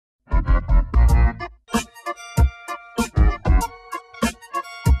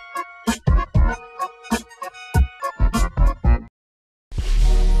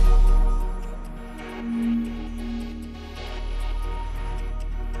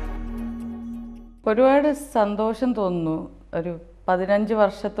ഒരുപാട് സന്തോഷം തോന്നുന്നു. ഒരു 15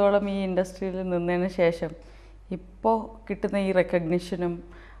 വർഷത്തോളം ഈ ഇൻഡസ്ട്രിയിൽ നിന്നതിന് ശേഷം ഇപ്പോൾ കിട്ടുന്ന ഈ റെക്കഗ്നിഷനും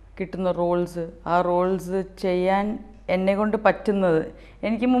കിട്ടുന്ന റോൾസ്, ആ റോൾസ് ചെയ്യാൻ എന്നെ കൊണ്ട് പറ്റുന്നത്,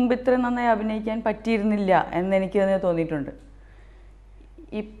 എനിക്ക് മുമ്പ് ഇത്രയും നന്നായി അഭിനയിക്കാൻ പറ്റിയിരുന്നില്ല എന്നെനിക്ക് തന്നെ തോന്നിയിട്ടുണ്ട്.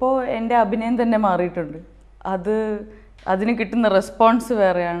 ഇപ്പോൾ എൻ്റെ അഭിനയം തന്നെ മാറിയിട്ടുണ്ട്. അതിന് കിട്ടുന്ന റെസ്പോൺസ്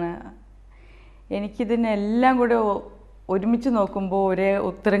വേറെയാണ്. എനിക്കിതിനെല്ലാം കൂടെ ഒരുമിച്ച് നോക്കുമ്പോൾ ഒരേ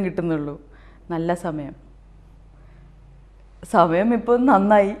ഉത്തരം കിട്ടുന്നുള്ളൂ: നല്ല സമയം. സമയം ഇപ്പോൾ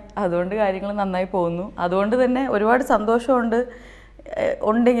നന്നായി, അതുകൊണ്ട് കാര്യങ്ങൾ നന്നായി പോകുന്നു. അതുകൊണ്ട് തന്നെ ഒരുപാട്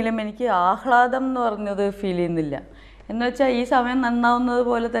ഉണ്ടെങ്കിലും എനിക്ക് ആഹ്ലാദം എന്ന് പറഞ്ഞത് ഫീൽ ചെയ്യുന്നില്ല. എന്ന് വെച്ചാൽ ഈ സമയം നന്നാവുന്നത്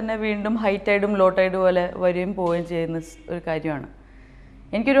പോലെ തന്നെ വീണ്ടും ഹൈ ടൈഡും ലോ ടൈഡ് പോലെ വരികയും പോവുകയും ചെയ്യുന്ന ഒരു കാര്യമാണ്.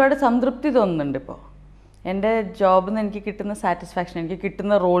 എനിക്കൊരുപാട് സംതൃപ്തി തോന്നുന്നുണ്ട് ഇപ്പോൾ. എൻ്റെ ജോബിൽ നിന്ന് എനിക്ക് കിട്ടുന്ന സാറ്റിസ്ഫാക്ഷൻ, എനിക്ക്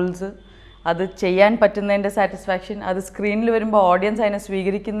കിട്ടുന്ന റോൾസ്, അത് ചെയ്യാൻ പറ്റുന്നതിൻ്റെ സാറ്റിസ്ഫാക്ഷൻ, അത് സ്ക്രീനിൽ വരുമ്പോൾ ഓഡിയൻസ് അതിനെ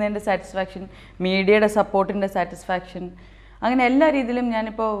സ്വീകരിക്കുന്നതിൻ്റെ സാറ്റിസ്ഫാക്ഷൻ, മീഡിയയുടെ സപ്പോർട്ടിൻ്റെ സാറ്റിസ്ഫാക്ഷൻ, അങ്ങനെ എല്ലാ രീതിയിലും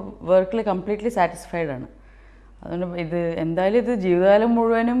ഞാനിപ്പോൾ വർക്കിൽ കംപ്ലീറ്റ്ലി സാറ്റിസ്ഫൈഡ് ആണ്. അതുകൊണ്ട് എന്തായാലും ഇത് ജീവിതകാലം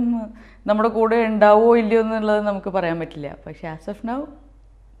മുഴുവനും നമ്മുടെ കൂടെ ഉണ്ടാവുമോ ഇല്ലയോ എന്നുള്ളത് നമുക്ക് പറയാൻ പറ്റില്ല. പക്ഷേ ആസ് ഓഫ് നൗ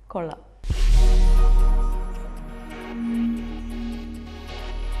കൊള്ളാം.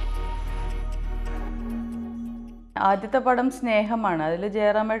 ആദ്യത്തെ പടം സ്നേഹമാണ്. അതിൽ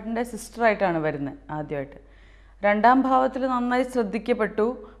ജയറാമേട്ടൻ്റെ സിസ്റ്ററായിട്ടാണ് വരുന്നത് ആദ്യമായിട്ട്. രണ്ടാം ഭാവത്തിൽ നന്നായി ശ്രദ്ധിക്കപ്പെട്ടു.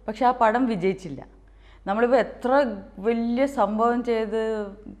 പക്ഷെ ആ പടം വിജയിച്ചില്ല. നമ്മളിപ്പോൾ എത്ര വലിയ സംഭവം ചെയ്ത്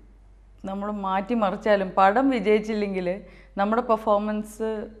നമ്മൾ മാറ്റിമറിച്ചാലും പടം വിജയിച്ചില്ലെങ്കിൽ നമ്മുടെ പെർഫോമൻസ്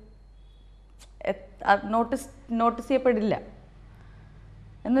നോട്ടീസ് ചെയ്യപ്പെടില്ല.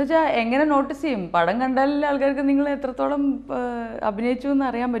 എന്ന് വെച്ചാൽ എങ്ങനെ നോട്ടീസ് ചെയ്യും? പടം കണ്ടാലല്ലേ ആൾക്കാർക്ക് നിങ്ങൾ എത്രത്തോളം അഭിനയിച്ചു എന്ന്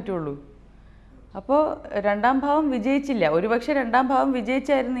അറിയാൻ പറ്റുള്ളൂ. അപ്പോൾ രണ്ടാം ഭാവം വിജയിച്ചില്ല. ഒരുപക്ഷെ രണ്ടാം ഭാവം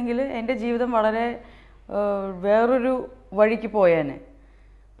വിജയിച്ചായിരുന്നെങ്കിൽ എൻ്റെ ജീവിതം വളരെ വേറൊരു വഴിക്ക് പോയേനെ.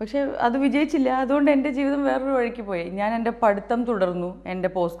 പക്ഷേ അത് വിജയിച്ചില്ല. അതുകൊണ്ട് എൻ്റെ ജീവിതം വേറൊരു വഴിക്ക് പോയി. ഞാൻ എൻ്റെ പഠിത്തം തുടർന്നു. എൻ്റെ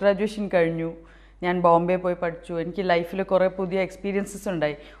പോസ്റ്റ് ഗ്രാജുവേഷൻ കഴിഞ്ഞു. ഞാൻ ബോംബെ പോയി പഠിച്ചു. എനിക്ക് ലൈഫിൽ കുറേ പുതിയ എക്സ്പീരിയൻസസ്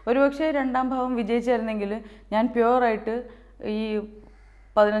ഉണ്ടായി. ഒരുപക്ഷെ രണ്ടാം ഭാവം വിജയിച്ചായിരുന്നെങ്കിൽ ഞാൻ പ്യുവറായിട്ട് ഈ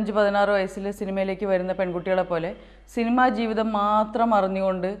 15-16 വയസ്സിൽ സിനിമയിലേക്ക് വരുന്ന പെൺകുട്ടികളെ പോലെ സിനിമാ ജീവിതം മാത്രം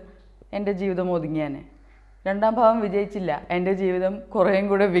അറിഞ്ഞുകൊണ്ട് എൻ്റെ ജീവിതം ഒതുങ്ങിയാനെ. രണ്ടാം ഭാവം വിജയിച്ചില്ല. എൻ്റെ ജീവിതം കുറേയും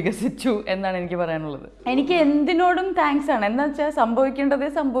കൂടെ വികസിച്ചു എന്നാണ് എനിക്ക് പറയാനുള്ളത്. എനിക്ക് എന്തിനോടും താങ്ക്സ് ആണ്. എന്താ വെച്ചാൽ സംഭവിക്കേണ്ടതേ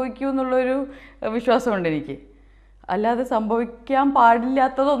സംഭവിക്കൂ എന്നുള്ളൊരു വിശ്വാസമുണ്ട് എനിക്ക്. അല്ലാതെ സംഭവിക്കാൻ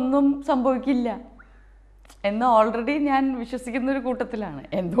പാടില്ലാത്തതൊന്നും സംഭവിക്കില്ല എന്ന് ഓൾറെഡി ഞാൻ വിശ്വസിക്കുന്നൊരു കൂട്ടത്തിലാണ്.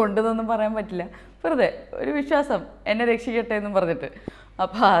 എന്തുകൊണ്ടെന്നൊന്നും പറയാൻ പറ്റില്ല. വെറുതെ ഒരു വിശ്വാസം, എന്നെ രക്ഷിക്കട്ടെ എന്നും പറഞ്ഞിട്ട്.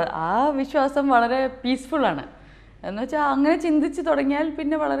 അപ്പോൾ ആ വിശ്വാസം വളരെ പീസ്ഫുള്ളാണ്. എന്ന് വെച്ചാൽ അങ്ങനെ ചിന്തിച്ച് തുടങ്ങിയാൽ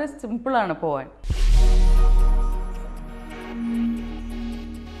പിന്നെ വളരെ സിമ്പിളാണ് പോവാൻ.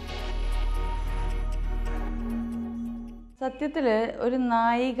 സത്യത്തിൽ ഒരു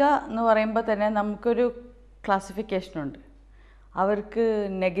നായിക എന്ന് പറയുമ്പോൾ തന്നെ നമുക്കൊരു ക്ലാസിഫിക്കേഷനുണ്ട്. അവർക്ക്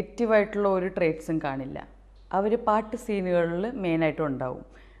നെഗറ്റീവായിട്ടുള്ള ഒരു ട്രേറ്റ്സും കാണില്ല. അവർ പാട്ട് സീനുകളിൽ മെയിനായിട്ടും ഉണ്ടാവും.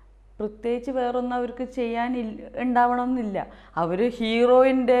 പ്രത്യേകിച്ച് വേറൊന്നും അവർക്ക് ചെയ്യാൻ ഉണ്ടാവണമെന്നില്ല. അവർ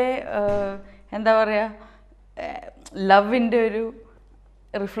ഹീറോയിൻ്റെ എന്താ പറയുക, ലവിൻ്റെ ഒരു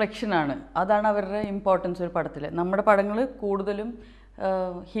റിഫ്ലക്ഷനാണ്. അതാണ് അവരുടെ ഇമ്പോർട്ടൻസ് ഒരു പടത്തിൽ. നമ്മുടെ പടങ്ങൾ കൂടുതലും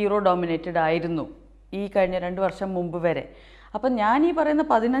ഹീറോ ഡോമിനേറ്റഡ് ആയിരുന്നു ഈ കഴിഞ്ഞ 2 വർഷം മുമ്പ് വരെ. അപ്പം ഞാൻ ഈ പറയുന്ന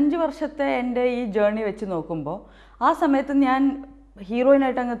 15 വർഷത്തെ എൻ്റെ ഈ ജേർണി വെച്ച് നോക്കുമ്പോൾ ആ സമയത്ത് ഞാൻ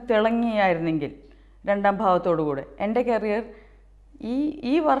ഹീറോയിനായിട്ട് അങ്ങ് തിളങ്ങിയായിരുന്നെങ്കിൽ രണ്ടാം ഭാവത്തോടു കൂടെ എൻ്റെ കരിയർ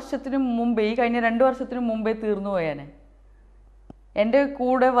ഈ വർഷത്തിന് മുമ്പേ, ഈ കഴിഞ്ഞ 2 വർഷത്തിന് മുമ്പേ തീർന്നു പോയാനെ. എൻ്റെ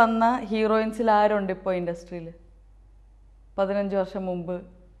കൂടെ വന്ന ഹീറോയിൻസിൽ ആരുണ്ട് ഇപ്പോൾ ഇൻഡസ്ട്രിയിൽ? 15 വർഷം മുമ്പ്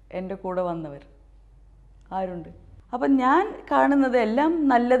എൻ്റെ കൂടെ വന്നവർ ആരുണ്ട്? അപ്പം ഞാൻ കാണുന്നത് എല്ലാം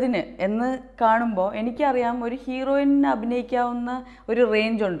നല്ലതിന് എന്ന് കാണുമ്പോൾ എനിക്കറിയാം ഒരു ഹീറോയിനെ അഭിനയിക്കാവുന്ന ഒരു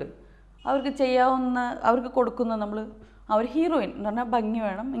റേഞ്ചുണ്ട്. അവർക്ക് ചെയ്യാവുന്ന, അവർക്ക് കൊടുക്കുന്ന അവർ ഹീറോയിൻ എന്ന് പറഞ്ഞാൽ ഭംഗി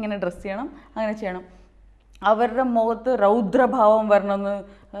വേണം, ഇങ്ങനെ ഡ്രസ്സ് ചെയ്യണം, അങ്ങനെ ചെയ്യണം. അവരുടെ മുഖത്ത് രൗദ്രഭാവം വരണമെന്ന്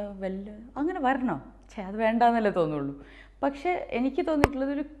അങ്ങനെ വരണോ? അത് വേണ്ടാന്നല്ലേ തോന്നുള്ളൂ. പക്ഷേ എനിക്ക്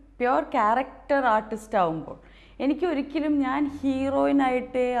തോന്നിയിട്ടുള്ളത് ഒരു പ്യുവർ ക്യാരക്ടർ ആർട്ടിസ്റ്റ് ആവുമ്പോൾ ഒരിക്കലും ഞാൻ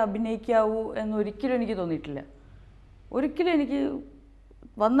ഹീറോയിനായിട്ടേ അഭിനയിക്കാവൂ എന്നൊരിക്കലും എനിക്ക് തോന്നിയിട്ടില്ല. ഒരിക്കലും എനിക്ക്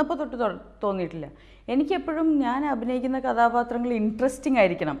വന്നപ്പോൾ തൊട്ട് തോന്നിയിട്ടില്ല. എനിക്കെപ്പോഴും ഞാൻ അഭിനയിക്കുന്ന കഥാപാത്രങ്ങൾ ഇൻട്രസ്റ്റിംഗ്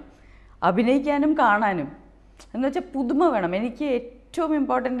ആയിരിക്കണം, അഭിനയിക്കാനും കാണാനും. എന്ന് വെച്ചാൽ പുതുമ വേണം. എനിക്ക് ഏറ്റവും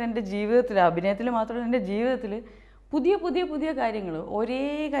ഇമ്പോർട്ടൻ്റ് എൻ്റെ ജീവിതത്തിൽ, അഭിനയത്തിൽ മാത്രമല്ല എൻ്റെ ജീവിതത്തിൽ, പുതിയ പുതിയ പുതിയ കാര്യങ്ങൾ, ഒരേ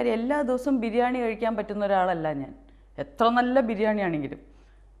കാര്യം. എല്ലാ ദിവസവും ബിരിയാണി കഴിക്കാൻ പറ്റുന്ന ഒരാളല്ല ഞാൻ. എത്ര നല്ല ബിരിയാണി ആണെങ്കിലും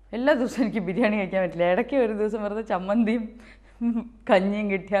എല്ലാ ദിവസവും എനിക്ക് ബിരിയാണി കഴിക്കാൻ പറ്റില്ല. ഇടയ്ക്ക് ഒരു ദിവസം വെറുതെ ചമ്മന്തിയും കഞ്ഞിയും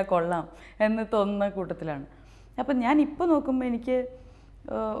കിട്ടിയാൽ കൊള്ളാം എന്ന് തോന്നുന്ന കൂട്ടത്തിലാണ്. അപ്പം ഞാൻ ഇപ്പോൾ നോക്കുമ്പോൾ എനിക്ക്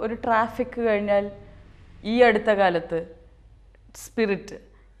ഒരു ട്രാഫിക് കഴിഞ്ഞാൽ ഈ അടുത്ത കാലത്ത് സ്പിരിറ്റ്,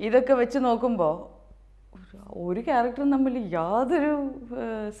 ഇതൊക്കെ വെച്ച് നോക്കുമ്പോൾ ഒരു ക്യാരക്ടറും തമ്മിൽ യാതൊരു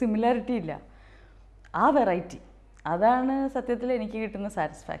സിമിലാരിറ്റി ഇല്ല. ആ വെറൈറ്റി അതാണ് സത്യത്തിൽ എനിക്ക് കിട്ടുന്ന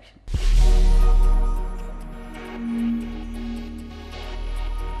സാറ്റിസ്ഫാക്ഷൻ.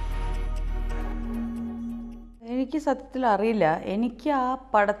 എനിക്ക് സത്യത്തിൽ അറിയില്ല. എനിക്ക് ആ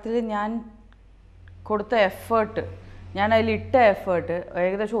പടത്തിൽ ഞാൻ കൊടുത്ത എഫേർട്ട്, ഞാൻ അതിലിട്ട എഫേർട്ട്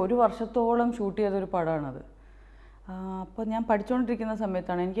ഏകദേശം 1 വർഷത്തോളം ഷൂട്ട് ചെയ്തൊരു പടമാണത്. അപ്പോൾ ഞാൻ പഠിച്ചുകൊണ്ടിരിക്കുന്ന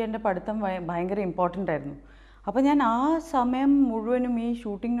സമയത്താണ്. എനിക്ക് എൻ്റെ പഠിത്തം ഭയങ്കര ഇമ്പോർട്ടൻ്റ് ആയിരുന്നു. അപ്പോൾ ഞാൻ ആ സമയം മുഴുവനും ഈ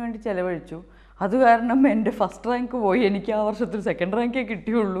ഷൂട്ടിങ്ങിന് വേണ്ടി ചിലവഴിച്ചു. അത് കാരണം എൻ്റെ ഫസ്റ്റ് റാങ്ക് പോയി. എനിക്ക് ആ വർഷത്തിൽ സെക്കൻഡ് റാങ്കേ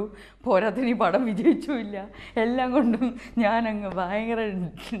കിട്ടിയുള്ളൂ. പോരാത്തിന് ഈ പടം വിജയിച്ചുമില്ല. എല്ലാം കൊണ്ടും ഞാനങ്ങ് ഭയങ്കര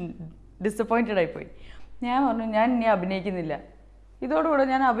ഡിസപ്പോയിൻറ്റഡ് ആയിപ്പോയി. ഞാൻ പറഞ്ഞു ഞാൻ ഇനി അഭിനയിക്കുന്നില്ല. ഇതോടുകൂടെ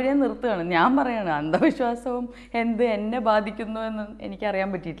ഞാൻ അഭിനയം നിർത്തുകയാണ്. ഞാൻ പറയാണ് അന്ധവിശ്വാസവും എന്നെ ബാധിക്കുന്നു എന്ന് എനിക്കറിയാൻ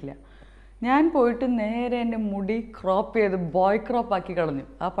പറ്റിയിട്ടില്ല. ഞാൻ പോയിട്ട് നേരെ എൻ്റെ മുടി ക്രോപ്പ് ചെയ്ത് ബോയ് ക്രോപ്പ് ആക്കി കളഞ്ഞു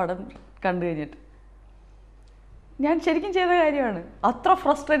ആ പടം കണ്ടു കഴിഞ്ഞിട്ട്. ഞാൻ ശരിക്കും ചെയ്ത കാര്യമാണ്. അത്ര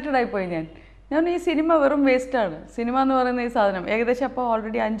ഫ്രസ്ട്രേറ്റഡ് ആയിപ്പോയി ഞാൻ ഈ സിനിമ വെറും വേസ്റ്റാണ്. സിനിമ എന്ന് പറയുന്ന ഈ സാധനം ഏകദേശം അപ്പോൾ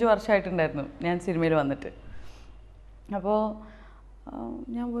ഓൾറെഡി 5 വർഷമായിട്ടുണ്ടായിരുന്നു ഞാൻ സിനിമയിൽ വന്നിട്ട്. അപ്പോൾ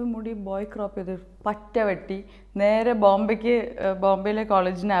ഞാൻ പോയി മുടി ബോയ് ക്രോപ്പ് ചെയ്ത് പറ്റ വെട്ടി നേരെ ബോംബെയിലെ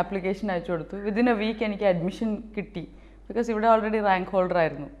കോളേജിന് ആപ്ലിക്കേഷൻ അയച്ചു കൊടുത്തു. വിതിൻ എ വീക്ക് എനിക്ക് അഡ്മിഷൻ കിട്ടി. ബിക്കോസ് ഇവിടെ ഓൾറെഡി റാങ്ക് ഹോൾഡർ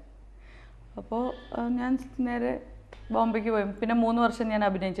ആയിരുന്നു. അപ്പോൾ ഞാൻ നേരെ ബോംബെക്ക് പോയി. പിന്നെ 3 വർഷം ഞാൻ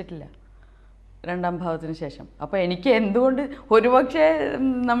അഭിനയിച്ചിട്ടില്ല രണ്ടാം ഭാവത്തിന് ശേഷം. അപ്പോൾ എനിക്ക് എന്തുകൊണ്ട് ഒരുപക്ഷെ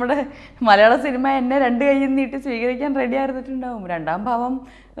നമ്മുടെ മലയാള സിനിമ എന്നെ 2 കൈയിൽ നീട്ടി സ്വീകരിക്കാൻ റെഡി ആയിരുന്നിട്ടുണ്ടാവും. രണ്ടാം ഭാവം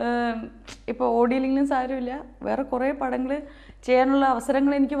ഇപ്പോൾ ഓടിയില്ലെങ്കിലും സാരമില്ല, വേറെ കുറേ പടങ്ങൾ ചെയ്യാനുള്ള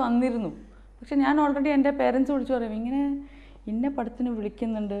അവസരങ്ങൾ എനിക്ക് വന്നിരുന്നു. പക്ഷെ ഞാൻ ഓൾറെഡി എൻ്റെ പേരൻസ് വിളിച്ചു പറയും ഇങ്ങനെ ഇന്ന പടത്തിന്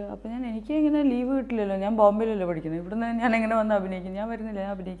വിളിക്കുന്നുണ്ട്. അപ്പോൾ എനിക്ക് ഇങ്ങനെ ലീവ് കിട്ടില്ലല്ലോ, ഞാൻ ബോംബെയിലല്ലോ പഠിക്കുന്നത്, ഇവിടുന്ന് ഞാൻ എങ്ങനെ വന്ന് അഭിനയിക്കും? ഞാൻ വരുന്നില്ല,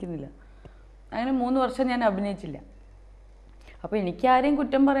 ഞാൻ അഭിനയിക്കുന്നില്ല. അങ്ങനെ 3 വർഷം ഞാൻ അഭിനയിച്ചില്ല. അപ്പോൾ എനിക്ക് ആരെയും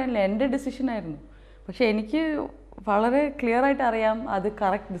കുറ്റം പറയാനില്ല, എൻ്റെ ഡിസിഷനായിരുന്നു. പക്ഷേ എനിക്ക് വളരെ ക്ലിയറായിട്ട് അറിയാം അത്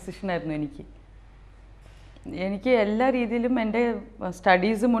കറക്റ്റ് ഡിസിഷനായിരുന്നു. എനിക്ക് എല്ലാ രീതിയിലും എൻ്റെ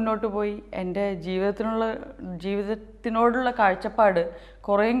സ്റ്റഡീസ് മുന്നോട്ട് പോയി. എൻ്റെ ജീവിതത്തിനോടുള്ള കാഴ്ചപ്പാട്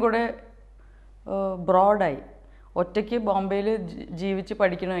കുറേയും കൂടെ ബ്രോഡായി. ഒറ്റയ്ക്ക് ബോംബെയിൽ ജീവിച്ച്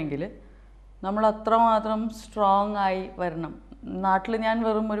പഠിക്കണമെങ്കിൽ നമ്മൾ അത്രമാത്രം സ്ട്രോങ് ആയി വരണം. നാട്ടിൽ ഞാൻ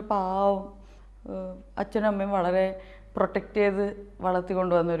വെറും ഒരു പാവം അച്ഛനും അമ്മയും വളരെ പ്രൊട്ടക്റ്റ് ചെയ്ത്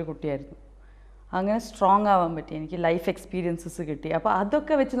വളർത്തിക്കൊണ്ടുവന്ന ഒരു കുട്ടിയായിരുന്നു. അങ്ങനെ സ്ട്രോങ് ആവാൻ പറ്റി. എനിക്ക് ലൈഫ് എക്സ്പീരിയൻസസ് കിട്ടി. അപ്പോൾ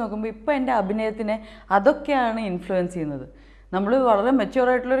അതൊക്കെ വെച്ച് നോക്കുമ്പോൾ ഇപ്പോൾ എൻ്റെ അഭിനയത്തിനെ അതൊക്കെയാണ് ഇൻഫ്ലുവൻസ് ചെയ്യുന്നത്. നമ്മൾ വളരെ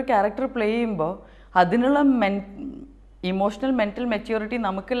മെച്യൂറായിട്ടുള്ളൊരു ക്യാരക്ടർ പ്ലേ ചെയ്യുമ്പോൾ അതിനുള്ള ഇമോഷണൽ മെൻ്റൽ മെച്യൂരിറ്റി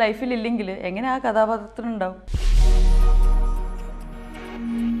നമുക്ക് ലൈഫിൽ ഇല്ലെങ്കിൽ എങ്ങനെ ആ കഥാപാത്രത്തിന് ഉണ്ടാവും?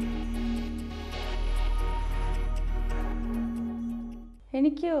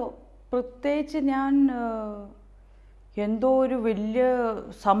 എനിക്ക് പ്രത്യേകിച്ച് ഞാൻ എന്തോ ഒരു വലിയ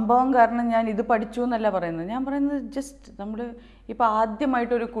സംഭവം കാരണം ഞാൻ ഇത് പഠിച്ചു എന്നല്ല പറയുന്നത്. ഞാൻ പറയുന്നത് ജസ്റ്റ് നമ്മൾ ഇപ്പോൾ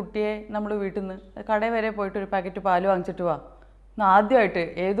ആദ്യമായിട്ടൊരു കുട്ടിയെ നമ്മൾ വീട്ടിൽ നിന്ന് കടയിൽ വരെ പോയിട്ട് ഒരു പാക്കറ്റ് പാല് വാങ്ങിച്ചിട്ട് വാ. ആദ്യമായിട്ട്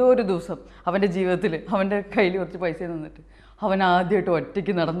ഏതോ ഒരു ദിവസം അവൻ്റെ ജീവിതത്തിൽ അവൻ്റെ കയ്യിൽ കുറച്ച് പൈസ തന്നിട്ട് അവൻ ആദ്യമായിട്ട്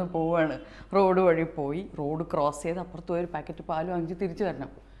ഒറ്റയ്ക്ക് നടന്ന് പോവുകയാണ്. റോഡ് വഴി പോയി റോഡ് ക്രോസ് ചെയ്ത് അപ്പുറത്ത് പോയി ഒരു പാക്കറ്റ് പാല് വാങ്ങിച്ച് തിരിച്ചു വരണം.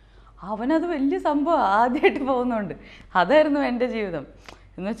 അവനത് വലിയ സംഭവം, ആദ്യമായിട്ട് പോകുന്നുണ്ട്. അതായിരുന്നു എൻ്റെ ജീവിതം.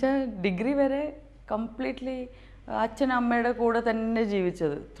 എന്നുവെച്ചാൽ ഡിഗ്രി വരെ കംപ്ലീറ്റ്ലി അച്ഛനമ്മയുടെ കൂടെ തന്നെ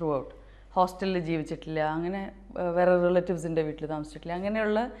ജീവിച്ചത് ത്രൂ ഔട്ട്. ഹോസ്റ്റലിൽ ജീവിച്ചിട്ടില്ല, അങ്ങനെ വേറെ റിലേറ്റീവ്സിൻ്റെ വീട്ടിൽ താമസിച്ചിട്ടില്ല.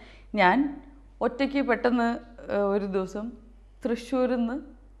 അങ്ങനെയുള്ള ഞാൻ ഒറ്റയ്ക്ക് പെട്ടെന്ന് ഒരു ദിവസം തൃശ്ശൂരിൽ നിന്ന്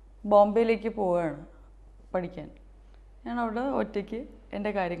ബോംബെയിലേക്ക് പോവുകയാണ് പഠിക്കാൻ. ഞാൻ അവിടെ ഒറ്റയ്ക്ക്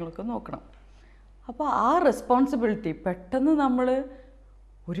എൻ്റെ കാര്യങ്ങളൊക്കെ നോക്കണം. അപ്പോൾ ആ റെസ്പോൺസിബിലിറ്റി പെട്ടെന്ന് നമ്മൾ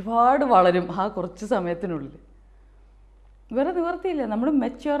ഒരുപാട് വളരും ആ കുറച്ച് സമയത്തിനുള്ളിൽ. വേറെ നിവർത്തിയില്ല, നമ്മൾ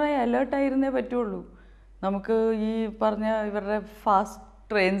മെച്യൂറായി അലേർട്ടായിരുന്നേ പറ്റുള്ളൂ. നമുക്ക് ഈ പറഞ്ഞ ഇവരുടെ ഫാസ്റ്റ്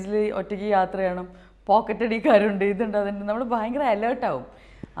ട്രെയിൻസിൽ ഒറ്റയ്ക്ക് യാത്ര ചെയ്യണം, പോക്കറ്റ് അടിക്കാരുണ്ട്, ഇതുണ്ട് അതുണ്ട്, നമ്മൾ ഭയങ്കര അലേർട്ടാവും.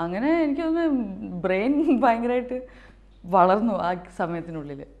 അങ്ങനെ എനിക്ക് തോന്നുന്നു ബ്രെയിൻ ഭയങ്കരമായിട്ട് വളർന്നു ആ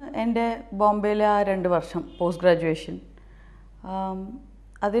സമയത്തിനുള്ളിൽ. എൻ്റെ ബോംബെയിലെ ആ 2 വർഷം പോസ്റ്റ് ഗ്രാജുവേഷൻ,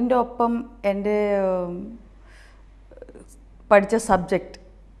 അതിൻ്റെ ഒപ്പം എൻ്റെ പഠിച്ച സബ്ജക്റ്റ്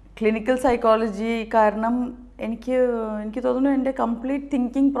ക്ലിനിക്കൽ സൈക്കോളജി കാരണം എനിക്ക് തോന്നുന്നു എൻ്റെ കംപ്ലീറ്റ്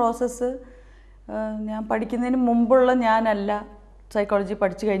തിങ്കിങ് പ്രോസസ്സ് ഞാൻ പഠിക്കുന്നതിന് മുമ്പുള്ള ഞാനല്ല സൈക്കോളജി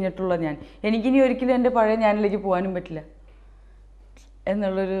പഠിച്ചു കഴിഞ്ഞിട്ടുള്ള ഞാൻ. എനിക്കിനി ഒരിക്കലും എൻ്റെ പഴയ ഞാനിലേക്ക് പോകാനും പറ്റില്ല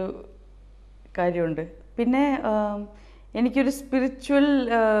എന്നുള്ളൊരു കാര്യമുണ്ട്. പിന്നെ എനിക്കൊരു സ്പിരിച്വൽ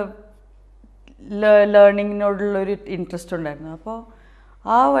ലേണിങ്ങിനോടുള്ളൊരു ഇൻട്രസ്റ്റ് ഉണ്ടായിരുന്നു. അപ്പോൾ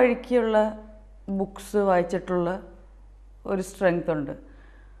ആ വഴിക്കുള്ള ബുക്സ് വായിച്ചിട്ടുള്ള ഒരു സ്ട്രെങ്ത് ഉണ്ട്.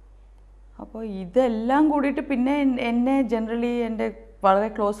 അപ്പോൾ ഇതെല്ലാം കൂടിയിട്ട് പിന്നെ എന്നെ ജനറലി എൻ്റെ വളരെ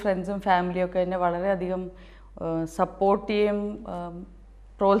ക്ലോസ് ഫ്രണ്ട്സും ഫാമിലിയൊക്കെ എന്നെ വളരെയധികം സപ്പോർട്ട് ചെയ്യും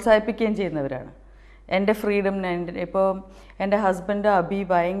പ്രോത്സാഹിപ്പിക്കുകയും ചെയ്യുന്നവരാണ്. എൻ്റെ ഫ്രീഡമിനെ ഇപ്പോൾ എൻ്റെ ഹസ്ബൻഡ് അബി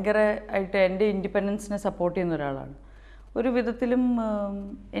ഭയങ്കരമായിട്ട് എൻ്റെ ഇൻഡിപെൻഡൻസിനെ സപ്പോർട്ട് ചെയ്യുന്ന ഒരാളാണ്. ഒരു വിധത്തിലും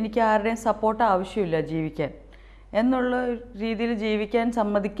എനിക്ക് ആരുടെയും സപ്പോർട്ട് ആവശ്യമില്ല ജീവിക്കാൻ എന്നുള്ള രീതിയിൽ ജീവിക്കാൻ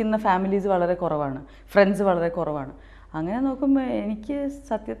സമ്മതിക്കുന്ന ഫാമിലീസ് വളരെ കുറവാണ്, ഫ്രണ്ട്സ് വളരെ കുറവാണ്. അങ്ങനെ നോക്കുമ്പോൾ എനിക്ക്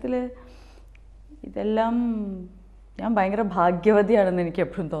സത്യത്തിൽ ഇതെല്ലാം ഞാൻ ഭയങ്കര ഭാഗ്യവതിയാണെന്ന് എനിക്ക്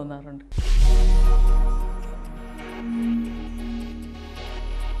എപ്പോഴും തോന്നാറുണ്ട്.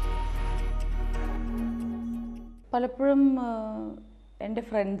 പലപ്പോഴും എൻ്റെ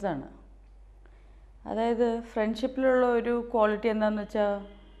ഫ്രണ്ട്സാണ്. അതായത് ഫ്രണ്ട്ഷിപ്പിലുള്ള ഒരു ക്വാളിറ്റി എന്താണെന്ന് വെച്ചാൽ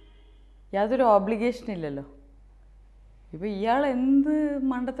യാതൊരു ഓബ്ലിഗേഷൻ ഇല്ലല്ലോ. ഇപ്പോൾ ഇയാൾ എന്ത്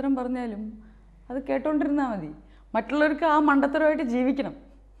മണ്ടത്തരം പറഞ്ഞാലും അത് കേട്ടോണ്ടിരുന്നാൽ മതി. മറ്റുള്ളവർക്ക് ആ മണ്ടത്തരമായിട്ട് ജീവിക്കണം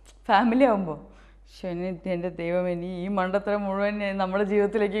ഫാമിലി ആകുമ്പോൾ. പക്ഷേ എൻ്റെ ദൈവം, ഇനി ഈ മണ്ടത്തരം മുഴുവൻ നമ്മുടെ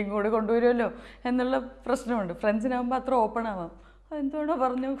ജീവിതത്തിലേക്ക് കൂടെ കൊണ്ടുവരുമല്ലോ എന്നുള്ള പ്രശ്നമുണ്ട്. ഫ്രണ്ട്സിനാകുമ്പോൾ അത്ര ഓപ്പൺ ആവാം. അതെന്തുകൊണ്ടോ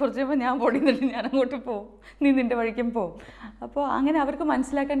പറഞ്ഞു, കുറച്ച് കഴിയുമ്പോൾ ഞാൻ പൊടിയുന്നിട്ട് ഞാൻ അങ്ങോട്ട് പോവും, നീ നിൻ്റെ വഴിക്കും പോവും. അപ്പോൾ അങ്ങനെ അവർക്ക്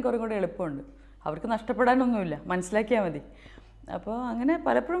മനസ്സിലാക്കാൻ കുറേ കൂടെ എളുപ്പമുണ്ട്. അവർക്ക് നഷ്ടപ്പെടാനൊന്നുമില്ല, മനസ്സിലാക്കിയാൽ മതി. അപ്പോൾ അങ്ങനെ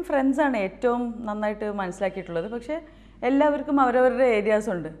പലപ്പോഴും ഫ്രണ്ട്സാണ് ഏറ്റവും നന്നായിട്ട് മനസ്സിലാക്കിയിട്ടുള്ളത്. പക്ഷേ എല്ലാവർക്കും അവരവരുടെ ഏരിയാസ്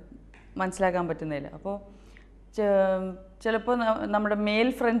ഉണ്ട് മനസ്സിലാക്കാൻ പറ്റുന്നതിൽ. അപ്പോൾ ചിലപ്പോൾ നമ്മുടെ മെയിൽ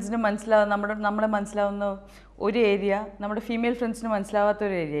ഫ്രണ്ട്സിന് നമ്മളെ മനസ്സിലാവുന്ന ഒരു ഏരിയ നമ്മുടെ ഫീമെയിൽ ഫ്രണ്ട്സിന് മനസ്സിലാവാത്ത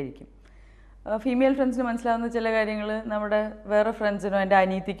ഒരു ഏരിയ ആയിരിക്കും. ഫീമെയിൽ ഫ്രണ്ട്സിന് മനസ്സിലാവുന്ന ചില കാര്യങ്ങൾ നമ്മുടെ വേറെ ഫ്രണ്ട്സിനോ എൻ്റെ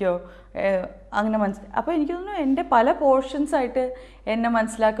അനിയത്തിക്കോ അങ്ങനെ അപ്പോൾ എനിക്ക് തോന്നുന്നു എൻ്റെ പല പോർഷൻസായിട്ട് എന്നെ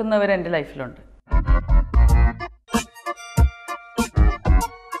മനസ്സിലാക്കുന്നവർ എൻ്റെ ലൈഫിലുണ്ട്.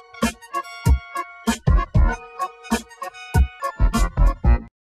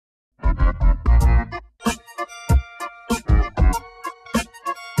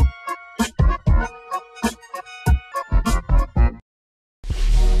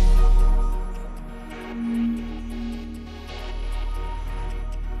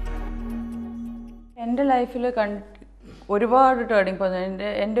 എൻ്റെ ലൈഫിൽ ഒരുപാട് ടേണിംഗ് പോയിന്റ്.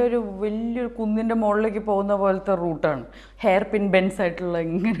 എൻ്റെ ഒരു വലിയൊരു കുന്നിൻ്റെ മുകളിലേക്ക് പോകുന്ന പോലത്തെ റൂട്ടാണ്, ഹെയർ പിൻ ബെൻസ് ആയിട്ടുള്ള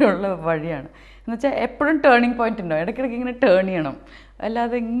ഇങ്ങനെയുള്ള വഴിയാണ്. എന്നുവെച്ചാൽ എപ്പോഴും ടേണിംഗ് പോയിന്റ് ഉണ്ടാവും, ഇടയ്ക്കിടയ്ക്ക് ഇങ്ങനെ ടേൺ ചെയ്യണം.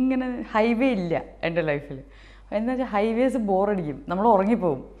 അല്ലാതെ ഇങ്ങനെ ഹൈവേ ഇല്ല എൻ്റെ ലൈഫിൽ. എന്ന് വെച്ചാൽ ഹൈവേസ് ബോറടിക്കും, നമ്മൾ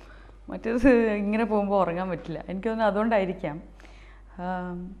ഉറങ്ങിപ്പോവും. മറ്റേത് ഇങ്ങനെ പോകുമ്പോൾ ഉറങ്ങാൻ പറ്റില്ല. എനിക്ക് തോന്നുന്നു അതുകൊണ്ടായിരിക്കാം.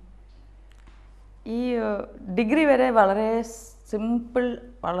 ഈ ഡിഗ്രി വരെ വളരെ സിമ്പിൾ,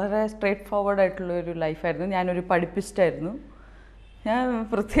 വളരെ സ്ട്രേറ്റ് ഫോർവേഡ് ആയിട്ടുള്ളൊരു ലൈഫായിരുന്നു. ഞാനൊരു പഠിപ്പിസ്റ്റായിരുന്നു. ഞാൻ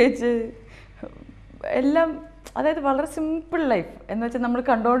പ്രത്യേകിച്ച് എല്ലാം, അതായത് വളരെ സിമ്പിൾ ലൈഫ്. എന്ന് വെച്ചാൽ നമ്മൾ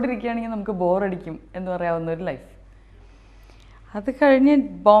കണ്ടുകൊണ്ടിരിക്കുകയാണെങ്കിൽ നമുക്ക് ബോറടിക്കും എന്ന് പറയാവുന്ന ഒരു ലൈഫ്. അത് കഴിഞ്ഞ്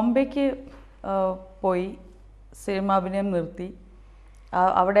ബോംബെക്ക് പോയി സിനിമ അഭിനയം നിർത്തി.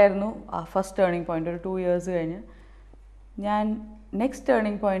 അവിടെയായിരുന്നു ഫസ്റ്റ് ടേണിംഗ് പോയിൻ്റ്. ഒരു 2 years കഴിഞ്ഞ് ഞാൻ നെക്സ്റ്റ്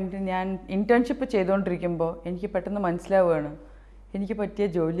ടേണിംഗ് പോയിൻ്റ്, ഞാൻ ഇൻറ്റേൺഷിപ്പ് ചെയ്തുകൊണ്ടിരിക്കുമ്പോൾ എനിക്ക് പെട്ടെന്ന് മനസ്സിലാവുകയാണ്, എനിക്ക് പറ്റിയ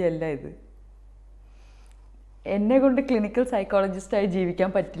ജോലിയല്ല ഇത്. എന്നെ കൊണ്ട് ക്ലിനിക്കൽ സൈക്കോളജിസ്റ്റായി ജീവിക്കാൻ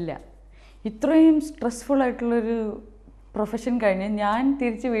പറ്റില്ല. ഇത്രയും സ്ട്രെസ്ഫുള്ളായിട്ടുള്ളൊരു പ്രൊഫഷൻ കഴിഞ്ഞ് ഞാൻ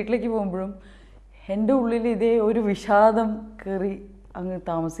തിരിച്ച് വീട്ടിലേക്ക് പോകുമ്പോഴും എൻ്റെ ഉള്ളിൽ ഇതേ ഒരു വിഷാദം കയറി അങ്ങ്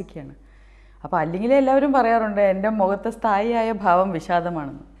താമസിക്കുകയാണ്. അപ്പോൾ അല്ലെങ്കിൽ എല്ലാവരും പറയാറുണ്ട് എൻ്റെ മുഖത്തെ സ്ഥായിയായ ഭാവം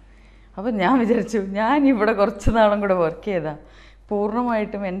വിഷാദമാണെന്ന്. അപ്പോൾ ഞാൻ വിചാരിച്ചു, ഞാൻ ഇവിടെ കുറച്ച് നാളും കൂടെ വർക്ക് ചെയ്താൽ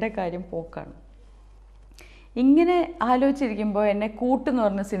പൂർണ്ണമായിട്ടും എൻ്റെ കാര്യം പോക്കാണ്. ഇങ്ങനെ ആലോചിച്ചിരിക്കുമ്പോൾ എന്നെ കൂട്ടെന്ന്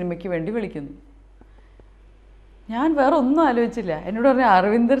പറഞ്ഞ സിനിമയ്ക്ക് വേണ്ടി വിളിക്കുന്നു. ഞാൻ വേറെ ഒന്നും ആലോചിച്ചില്ല. എന്നോട് പറഞ്ഞ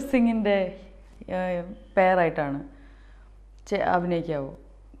അരവിന്ദർ സിംഗിൻ്റെ പേരായിട്ടാണ് അഭിനയിക്കാവോ?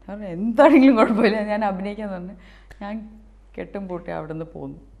 കാരണം എന്താണെങ്കിലും കുഴപ്പമില്ല, ഞാൻ അഭിനയിക്കാമെന്ന് പറഞ്ഞ് ഞാൻ കെട്ടും പൂട്ടി അവിടെ നിന്ന്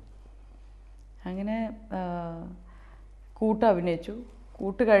പോന്നു. അങ്ങനെ കൂട്ട് അഭിനയിച്ചു.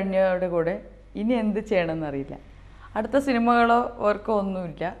 കൂട്ട് കഴിഞ്ഞവരുടെ കൂടെ ഇനി എന്ത് ചെയ്യണമെന്നറിയില്ല. അടുത്ത സിനിമകളോ വർക്കോ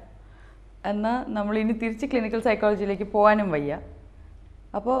ഒന്നുമില്ല. എന്നാൽ നമ്മളിനി തിരിച്ച് ക്ലിനിക്കൽ സൈക്കോളജിയിലേക്ക് പോകാനും വയ്യ.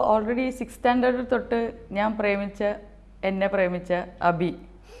 അപ്പോൾ ഓൾറെഡി 6th standard തൊട്ട് എന്നെ പ്രേമിച്ച അബി,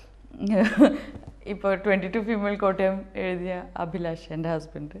 ഇപ്പോൾ 22 ഫീമെയിൽ കോട്ടയം എഴുതിയ അഭിലാഷ്, എൻ്റെ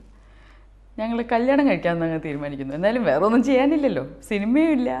ഹസ്ബൻഡ്, ഞങ്ങൾ കല്യാണം കഴിക്കാമെന്ന് അങ്ങ് തീരുമാനിക്കുന്നു. എന്നാലും വേറെ ഒന്നും ചെയ്യാനില്ലല്ലോ,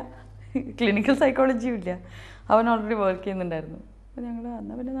 സിനിമയും ഇല്ല, ക്ലിനിക്കൽ സൈക്കോളജിയും ഇല്ല. അവൻ ഓൾറെഡി വർക്ക് ചെയ്യുന്നുണ്ടായിരുന്നു. അപ്പോൾ ഞങ്ങൾ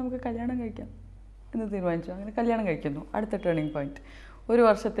എന്നാൽ പിന്നെ നമുക്ക് കല്യാണം കഴിക്കാം എന്ന് തീരുമാനിച്ചു. അങ്ങനെ കല്യാണം കഴിക്കുന്നു. അടുത്ത ടേണിംഗ് പോയിൻറ്റ്. 1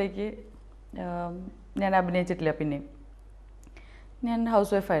 വർഷത്തേക്ക് ഞാൻ അഭിനയിച്ചിട്ടില്ല. പിന്നെയും ഞാൻ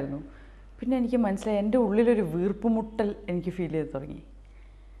ഹൗസ് വൈഫായിരുന്നു. പിന്നെ എനിക്ക് മനസ്സിലായി, എൻ്റെ ഉള്ളിലൊരു വീർപ്പുമുട്ടൽ എനിക്ക് ഫീൽ ചെയ്ത് തുടങ്ങി.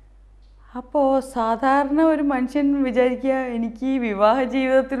 അപ്പോൾ സാധാരണ ഒരു മനുഷ്യൻ വിചാരിക്കുക, എനിക്ക് ഈ വിവാഹ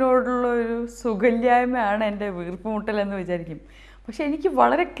ജീവിതത്തിനോടുള്ള ഒരു സുഖമില്ലായ്മയാണ് എൻ്റെ വീർപ്പുമുട്ടൽ എന്ന് വിചാരിക്കും. പക്ഷെ എനിക്ക്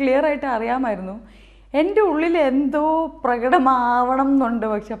വളരെ ക്ലിയറായിട്ട് അറിയാമായിരുന്നു, എൻ്റെ ഉള്ളിൽ എന്തോ പ്രകടമാവണം എന്നുണ്ട്,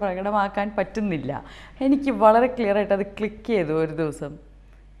 പക്ഷെ പ്രകടമാക്കാൻ പറ്റുന്നില്ല. എനിക്ക് വളരെ ക്ലിയറായിട്ട് അത് ക്ലിക്ക് ചെയ്തു. ഒരു ദിവസം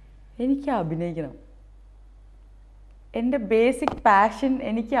എനിക്ക് അഭിനയിക്കണം. എൻ്റെ ബേസിക് പാഷൻ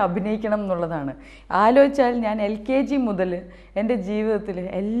എനിക്ക് അഭിനയിക്കണം എന്നുള്ളതാണ്. ആലോചിച്ചാൽ ഞാൻ LKG മുതൽ എൻ്റെ ജീവിതത്തിൽ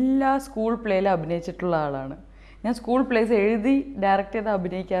എല്ലാ സ്കൂൾ പ്ലേയിലും അഭിനയിച്ചിട്ടുള്ള ആളാണ്. ഞാൻ സ്കൂൾ പ്ലേസ് എഴുതി ഡയറക്റ്റ് ചെയ്ത്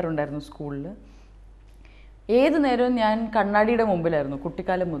അഭിനയിക്കാറുണ്ടായിരുന്നു സ്കൂളിൽ. ഏത് നേരവും ഞാൻ കണ്ണാടിയുടെ മുമ്പിലായിരുന്നു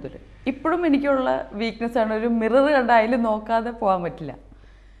കുട്ടിക്കാലം മുതൽ. ഇപ്പോഴും എനിക്കുള്ള വീക്ക്നെസ്സാണ്, ഒരു മിറർ കണ്ട അതിൽ നോക്കാതെ പോകാൻ പറ്റില്ല.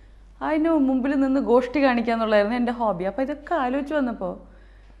 അതിന് മുമ്പിൽ നിന്ന് ഗോഷ്ടി കാണിക്കുക എന്നുള്ളതായിരുന്നു എൻ്റെ ഹോബി. അപ്പോൾ ഇതൊക്കെ ആലോചിച്ച് വന്നപ്പോൾ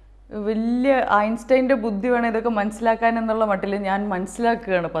വലിയ ഐൻസ്റ്റൈൻ്റെ ബുദ്ധി വേണം ഇതൊക്കെ മനസ്സിലാക്കാൻ എന്നുള്ള മട്ടിൽ ഞാൻ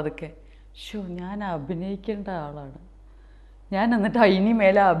മനസ്സിലാക്കുകയാണ് പതുക്കെ. ഞാൻ അഭിനയിക്കേണ്ട ആളാണ്, ഞാൻ എന്നിട്ട് ഇനി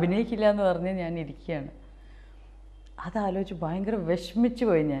മേലെ അഭിനയിക്കില്ല എന്ന് പറഞ്ഞ് ഞാൻ ഇരിക്കുകയാണ്. അതാലോചിച്ച് ഭയങ്കര വിഷമിച്ചു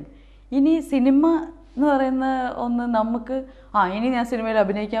പോയി ഞാൻ. ഇനി സിനിമ എന്ന് പറയുന്ന ഒന്ന് നമുക്ക് ഇനി ഞാൻ സിനിമയിൽ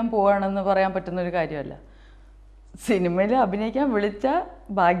അഭിനയിക്കാൻ പോവുകയാണെന്ന് പറയാൻ പറ്റുന്നൊരു കാര്യമല്ല. സിനിമയിൽ അഭിനയിക്കാൻ വിളിച്ച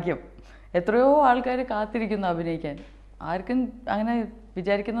ഭാഗ്യം. എത്രയോ ആൾക്കാർ കാത്തിരിക്കുന്നു അഭിനയിക്കാൻ. ആർക്കും അങ്ങനെ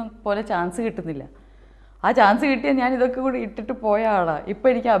വിചാരിക്കുന്ന പോലെ ചാൻസ് കിട്ടുന്നില്ല. ആ ചാൻസ് കിട്ടിയാൽ ഞാൻ ഇതൊക്കെ കൂടി ഇട്ടിട്ട് പോയ ആളാണ്. ഇപ്പോൾ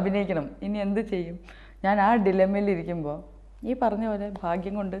എനിക്ക് അഭിനയിക്കണം, ഇനി എന്ത് ചെയ്യും? ഞാൻ ആ ഡിലമയിലിരിക്കുമ്പോൾ ഈ പറഞ്ഞ പോലെ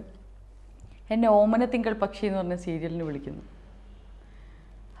ഭാഗ്യം കൊണ്ട് എന്നെ ഓമനത്തിങ്കൾ പക്ഷി എന്ന് പറഞ്ഞ സീരിയലിന് വിളിക്കുന്നു.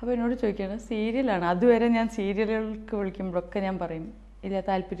 അപ്പോൾ എന്നോട് ചോദിക്കുകയാണ്, സീരിയലാണ്. അതുവരെ ഞാൻ സീരിയലുകൾക്ക് വിളിക്കുമ്പോഴൊക്കെ ഞാൻ പറയും, ഇല്ല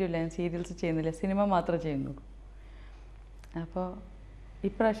താല്പര്യമില്ല, ഞാൻ സീരിയൽസ് ചെയ്യുന്നില്ല, സിനിമ മാത്രമേ ചെയ്യുന്നുള്ളൂ. അപ്പോൾ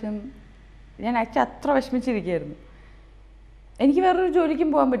ഇപ്രാവശ്യം ഞാൻ ആക്ച്വലി അത്ര വിഷമിച്ചിരിക്കുകയായിരുന്നു. എനിക്ക് വേറൊരു ജോലിക്കും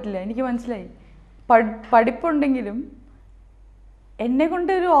പോകാൻ പറ്റില്ല. എനിക്ക് മനസ്സിലായി പഠിപ്പുണ്ടെങ്കിലും എന്നെ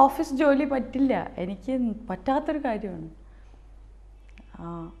കൊണ്ട് ഒരു ഓഫീസ് ജോലി പറ്റില്ല, എനിക്ക് പറ്റാത്തൊരു കാര്യമാണ്.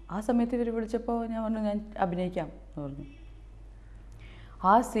 ആ സമയത്ത് ഇവർ വിളിച്ചപ്പോൾ ഞാൻ പറഞ്ഞു ഞാൻ അഭിനയിക്കാം എന്ന് പറഞ്ഞു.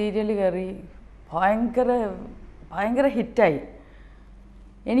 ആ സീരിയൽ കയറി ഭയങ്കര ഹിറ്റായി.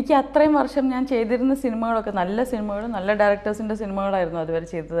 എനിക്ക് അത്രയും വർഷം ഞാൻ ചെയ്തിരുന്ന സിനിമകളൊക്കെ നല്ല സിനിമകൾ, നല്ല ഡയറക്ടേഴ്സിൻ്റെ സിനിമകളായിരുന്നു അതുവരെ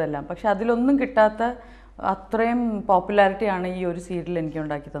ചെയ്തതെല്ലാം. പക്ഷെ അതിലൊന്നും കിട്ടാത്ത അത്രയും പോപ്പുലാരിറ്റിയാണ് ഈ ഒരു സീരിയൽ എനിക്ക്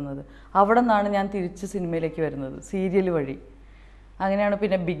ഉണ്ടാക്കി തന്നത്. അവിടെ നിന്നാണ് ഞാൻ തിരിച്ച് സിനിമയിലേക്ക് വരുന്നത്, സീരിയൽ വഴി. അങ്ങനെയാണ്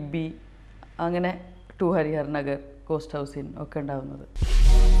പിന്നെ ബിഗ് ബി, അങ്ങനെ 2 ഹരിഹർ നഗർ, കോസ്റ്റ് ഹൗസിൻ ഒക്കെ ഉണ്ടാകുന്നത്.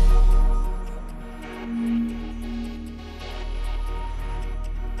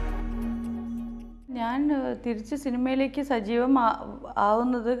 ഞാൻ തിരിച്ച് സിനിമയിലേക്ക് സജീവം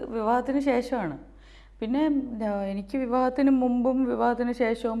ആവുന്നത് വിവാഹത്തിന് ശേഷമാണ്. പിന്നെ എനിക്ക് വിവാഹത്തിന് മുമ്പും വിവാഹത്തിന്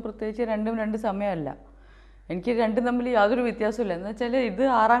ശേഷവും പ്രത്യേകിച്ച് രണ്ടും രണ്ട് സമയമല്ല. എനിക്ക് രണ്ടും തമ്മിൽ യാതൊരു വ്യത്യാസമില്ല. എന്ന് വെച്ചാൽ ഇത്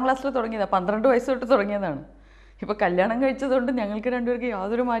 6ാം ക്ലാസ്സിൽ തുടങ്ങിയതാണ്, 12 വയസ്സ് തൊട്ട് തുടങ്ങിയതാണ്. ഇപ്പോൾ കല്യാണം കഴിച്ചതുകൊണ്ട് ഞങ്ങൾക്ക് രണ്ടുപേർക്ക്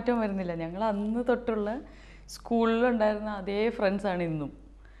യാതൊരു മാറ്റവും വരുന്നില്ല. ഞങ്ങൾ അന്ന് തൊട്ടുള്ള സ്കൂളിലുണ്ടായിരുന്ന അതേ ഫ്രണ്ട്സാണ് ഇന്നും.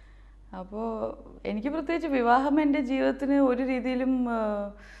 അപ്പോൾ എനിക്ക് പ്രത്യേകിച്ച് വിവാഹം എൻ്റെ ജീവിതത്തിന് ഒരു രീതിയിലും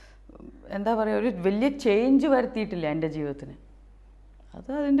എന്താ പറയുക, ഒരു വലിയ ചേഞ്ച് വരുത്തിയിട്ടില്ല എൻ്റെ ജീവിതത്തിന്. അത്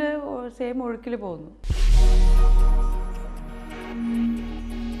അതിൻ്റെ സെയിം ഒഴുക്കിൽ പോകുന്നു.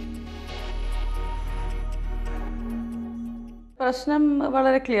 പ്രശ്നം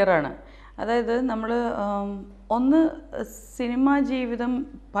വളരെ ക്ലിയറാണ്. അതായത് നമ്മൾ ഒന്ന് സിനിമാ ജീവിതം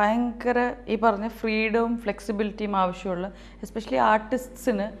ഭയങ്കര ഈ പറഞ്ഞ ഫ്രീഡവും ഫ്ലെക്സിബിലിറ്റിയും ആവശ്യമുള്ള, എസ്പെഷ്യലി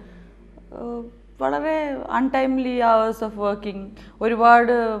ആർട്ടിസ്റ്റ്സിന് വളരെ അൺടൈംലി അവേഴ്സ് ഓഫ് വർക്കിംഗ്,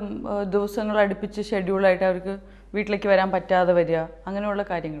 ഒരുപാട് ദിവസങ്ങൾ അടുപ്പിച്ച് ഷെഡ്യൂളായിട്ട് അവർക്ക് വീട്ടിലേക്ക് വരാൻ പറ്റാതെ വരിക, അങ്ങനെയുള്ള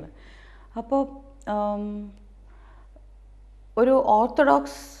കാര്യങ്ങൾ. അപ്പോൾ ഒരു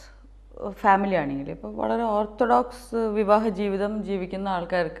ഓർത്തഡോക്സ് ഫാമിലി ആണെങ്കിൽ, ഇപ്പോൾ വളരെ ഓർത്തഡോക്സ് വിവാഹ ജീവിതം ജീവിക്കുന്ന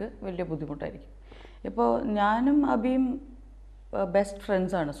ആൾക്കാർക്ക് വലിയ ബുദ്ധിമുട്ടായിരിക്കും. ഇപ്പോൾ ഞാനും അബിയും ബെസ്റ്റ്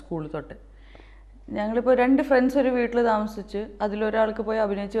ഫ്രണ്ട്സാണ് സ്കൂൾ തൊട്ട്. ഞങ്ങളിപ്പോൾ 2 ഫ്രണ്ട്സ് ഒരു വീട്ടിൽ താമസിച്ച് അതിലൊരാൾക്ക് പോയി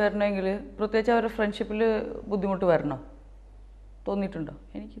അഭിനയിച്ച് വരണമെങ്കിൽ പ്രത്യേകിച്ച് അവരുടെ ഫ്രണ്ട്ഷിപ്പിൽ ബുദ്ധിമുട്ട് വരണോ? തോന്നിയിട്ടുണ്ടോ?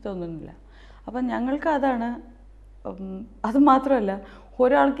 എനിക്ക് തോന്നുന്നില്ല. അപ്പം ഞങ്ങൾക്ക് അതാണ്. അത് മാത്രമല്ല,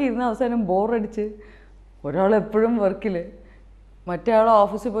 ഒരാൾക്ക് ഇരുന്ന് അവസാനം ബോറടിച്ച് ഒരാൾ എപ്പോഴും വർക്കിൽ, മറ്റേ ആൾ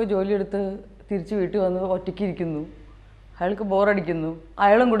ഓഫീസിൽ പോയി ജോലിയെടുത്ത് തിരിച്ച് വീട്ടിൽ വന്ന് ഒറ്റയ്ക്കിരിക്കുന്നു, അയാൾക്ക് ബോറടിക്കുന്നു,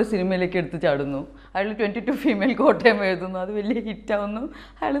 അയാളും കൂടി സിനിമയിലേക്ക് എടുത്ത് ചാടുന്നു, അയാൾ 22 ഫീമെയിൽ കോട്ടയം എഴുതുന്നു, അത് വലിയ ഹിറ്റാവുന്നു,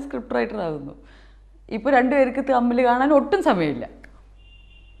 അയാൾ സ്ക്രിപ്റ്റ് റൈറ്റർ ആകുന്നു. ഇപ്പോൾ 2 പേർക്ക് തമ്മിൽ കാണാൻ ഒട്ടും സമയമില്ല.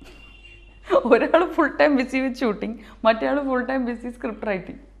 ഒരാൾ full time busy with shooting, മറ്റേ ആൾ full time busy script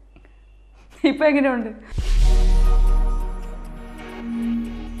writing. ഇപ്പം എങ്ങനെയുണ്ട്?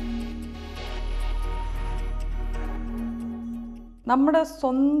 നമ്മുടെ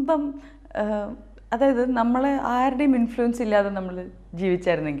സ്വന്തം, അതായത് നമ്മളെ ആരുടെയും ഇൻഫ്ലുവൻസ് ഇല്ലാതെ നമ്മൾ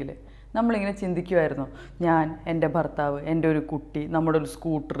ജീവിച്ചായിരുന്നെങ്കിൽ നമ്മളിങ്ങനെ ചിന്തിക്കുമായിരുന്നു, ഞാൻ, എൻ്റെ ഭർത്താവ്, എൻ്റെ ഒരു കുട്ടി, നമ്മുടെ ഒരു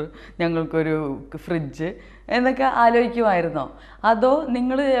സ്കൂട്ടർ, ഞങ്ങൾക്കൊരു ഫ്രിഡ്ജ് എന്നൊക്കെ ആലോചിക്കുമായിരുന്നോ? അതോ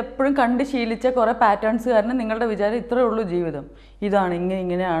നിങ്ങൾ എപ്പോഴും കണ്ട് ശീലിച്ച കുറേ പാറ്റേൺസ് കാരണം നിങ്ങളുടെ വിചാരം ഇത്രയേ ഉള്ളൂ ജീവിതം, ഇതാണ്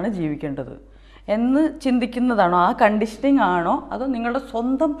ഇങ്ങനെയാണ് ജീവിക്കേണ്ടത് എന്ന് ചിന്തിക്കുന്നതാണോ? ആ കണ്ടീഷനിങ് ആണോ? അതോ നിങ്ങളുടെ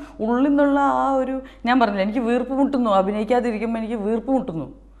സ്വന്തം ഉള്ളിൽ നിന്നുള്ള ആ ഒരു, ഞാൻ പറഞ്ഞില്ല എനിക്ക് വീർപ്പ് മുട്ടുന്നു, അഭിനയിക്കാതിരിക്കുമ്പോൾ എനിക്ക് വീർപ്പ് മുട്ടുന്നു,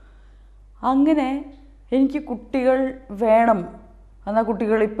 അങ്ങനെ എനിക്ക് കുട്ടികൾ വേണം എന്നാൽ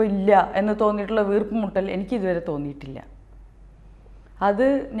കുട്ടികളിപ്പോൾ ഇല്ല എന്ന് തോന്നിയിട്ടുള്ള വീർപ്പ് മുട്ടൽ എനിക്കിതുവരെ തോന്നിയിട്ടില്ല. അത്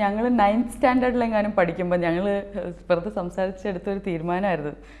ഞങ്ങൾ 9th സ്റ്റാൻഡേർഡിലെങ്ങാനും പഠിക്കുമ്പോൾ ഞങ്ങൾ വെറുതെ സംസാരിച്ചെടുത്തൊരു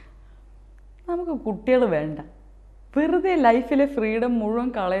തീരുമാനമായിരുന്നു, നമുക്ക് കുട്ടികൾ വേണ്ട, വെറുതെ ലൈഫിലെ ഫ്രീഡം മുഴുവൻ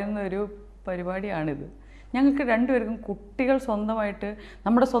കളയുന്ന ഒരു പരിപാടിയാണിത്. ഞങ്ങൾക്ക് രണ്ടുപേർക്കും കുട്ടികൾ സ്വന്തമായിട്ട്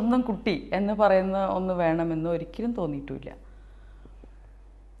നമ്മുടെ സ്വന്തം കുട്ടി എന്ന് പറയുന്ന ഒന്ന് വേണമെന്ന് ഒരിക്കലും തോന്നിയിട്ടുമില്ല.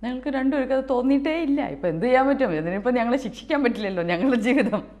 ഞങ്ങൾക്ക് രണ്ടുപേർക്കും അത് തോന്നിയിട്ടേ ഇല്ല. ഇപ്പം എന്ത് ചെയ്യാൻ പറ്റും? ഇതിനിപ്പോൾ ഞങ്ങളെ ശിക്ഷിക്കാൻ പറ്റില്ലല്ലോ, ഞങ്ങളുടെ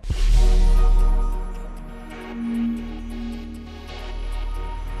ജീവിതം.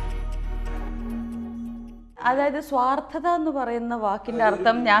 അതായത് സ്വാർത്ഥത എന്ന് പറയുന്ന വാക്കിൻ്റെ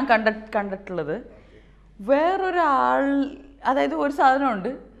അർത്ഥം ഞാൻ കണ്ടിട്ടുള്ളത്, വേറൊരാൾ, അതായത് ഒരു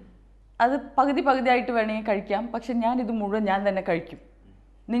സാധനമുണ്ട്, അത് പകുതിയായിട്ട് വേണമെങ്കിൽ കഴിക്കാം, പക്ഷെ ഞാനിത് മുഴുവൻ ഞാൻ തന്നെ കഴിക്കും,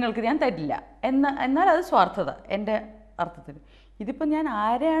 നിങ്ങൾക്ക് ഞാൻ തരില്ല എന്നാൽ അത് സ്വാർത്ഥത എൻ്റെ അർത്ഥത്തിൽ. ഇതിപ്പോൾ ഞാൻ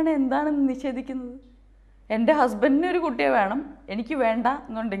ആരെയാണ് എന്താണെന്ന് നിഷേധിക്കുന്നത്? എൻ്റെ ഹസ്ബൻഡിന് ഒരു കുട്ടിയെ വേണം, എനിക്ക് വേണ്ട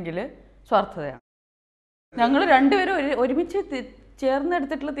എന്നുണ്ടെങ്കിൽ സ്വാർത്ഥതയാണ്. ഞങ്ങൾ രണ്ടുപേരും ഒരുമിച്ച്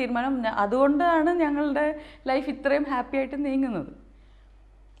ചേർന്നെടുത്തിട്ടുള്ള തീരുമാനം, അതുകൊണ്ടാണ് ഞങ്ങളുടെ ലൈഫ് ഇത്രയും ഹാപ്പി ആയിട്ട് നീങ്ങുന്നത്.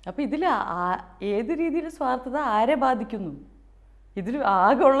 അപ്പോൾ ഇതിൽ ഏത് രീതിയിൽ സ്വാർത്ഥത ആരെ ബാധിക്കുന്നു? ഇതിൽ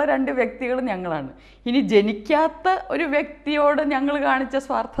ആകെയുള്ള 2 വ്യക്തികൾ ഞങ്ങളാണ്. ഇനി ജനിക്കാത്ത ഒരു വ്യക്തിയോട് ഞങ്ങൾ കാണിച്ച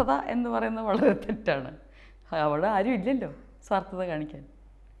സ്വാർത്ഥത എന്ന് പറയുന്നത് വളരെ തെറ്റാണ്. അവിടെ ആരും ഇല്ലല്ലോ സ്വാർത്ഥത കാണിക്കാൻ.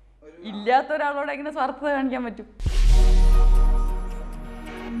 ഇല്ലാത്ത ഒരാളോട് എങ്ങനെ സ്വാർത്ഥത കാണിക്കാൻ പറ്റും?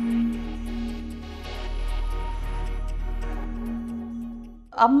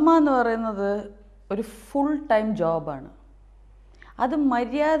 അമ്മ എന്ന് പറയുന്നത് ഒരു ഫുൾ ടൈം ജോബാണ്. അത്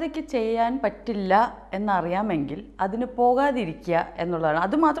മര്യാദയ്ക്ക് ചെയ്യാൻ പറ്റില്ല എന്നറിയാമെങ്കിൽ അതിന് പോകാതിരിക്കുക എന്നുള്ളതാണ്.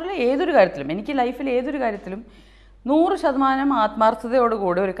 അതുമാത്രമല്ല, ഏതൊരു കാര്യത്തിലും, എനിക്ക് ലൈഫിൽ ഏതൊരു കാര്യത്തിലും 100%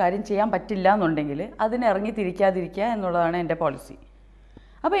 ആത്മാർത്ഥതയോടുകൂടി ഒരു കാര്യം ചെയ്യാൻ പറ്റില്ല എന്നുണ്ടെങ്കിൽ അതിന് ഇറങ്ങി തിരിക്കാതിരിക്കുക എന്നുള്ളതാണ് എൻ്റെ പോളിസി.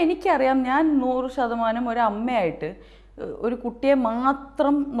 അപ്പോൾ എനിക്കറിയാം, ഞാൻ 100% ഒരു അമ്മയായിട്ട് ഒരു കുട്ടിയെ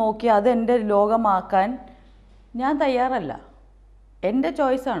മാത്രം നോക്കി അതെൻ്റെ ലോകമാക്കാൻ ഞാൻ തയ്യാറല്ല. എൻ്റെ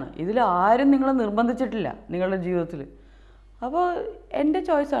ചോയ്സാണ്. ഇതിൽ ആരും നിങ്ങളെ നിർബന്ധിച്ചിട്ടില്ല നിങ്ങളുടെ ജീവിതത്തിൽ. അപ്പോൾ എൻ്റെ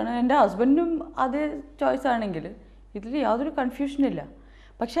ചോയ്സാണ്. എൻ്റെ ഹസ്ബൻഡും അതേ ചോയ്സാണെങ്കിൽ ഇതിൽ യാതൊരു കൺഫ്യൂഷനില്ല.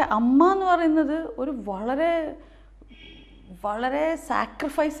 പക്ഷേ അമ്മ എന്ന് പറയുന്നത് ഒരു വളരെ വളരെ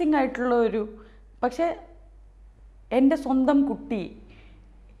സാക്രിഫൈസിങ് ആയിട്ടുള്ള ഒരു, പക്ഷേ എൻ്റെ സ്വന്തം കുട്ടി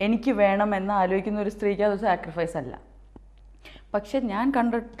എനിക്ക് വേണമെന്ന് ആലോചിക്കുന്ന ഒരു സ്ത്രീക്ക് അത് സാക്രിഫൈസ് അല്ല. പക്ഷെ ഞാൻ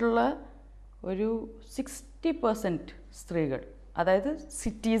കണ്ടിട്ടുള്ള ഒരു 60% സ്ത്രീകൾ, അതായത്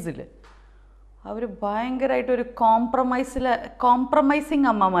സിറ്റീസിൽ, അവർ ഭയങ്കരമായിട്ടൊരു കോംപ്രമൈസിങ്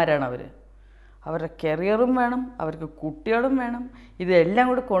അമ്മമാരാണ് അവർ. അവരുടെ കരിയറും വേണം, അവർക്ക് കുട്ടികളും വേണം. ഇതെല്ലാം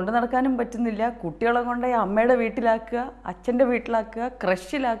കൂടി കൊണ്ടു നടക്കാനും പറ്റുന്നില്ല. കുട്ടികളെ കൊണ്ട് അമ്മയുടെ വീട്ടിലാക്കുക, അച്ഛൻ്റെ വീട്ടിലാക്കുക,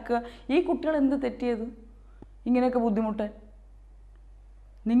 ക്രഷിലാക്കുക. ഈ കുട്ടികൾ എന്ത് തെറ്റിയത് ഇങ്ങനെയൊക്കെ ബുദ്ധിമുട്ടാൻ?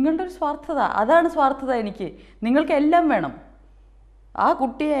 നിങ്ങളുടെ ഒരു സ്വാർത്ഥത, അതാണ് സ്വാർത്ഥത. എനിക്ക് നിങ്ങൾക്ക് എല്ലാം വേണം. ആ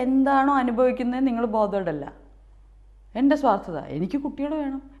കുട്ടിയെ എന്താണോ അനുഭവിക്കുന്നത് നിങ്ങൾ ബോധേഡല്ല. എൻ്റെ സ്വാർത്ഥത, എനിക്ക് കുട്ടികൾ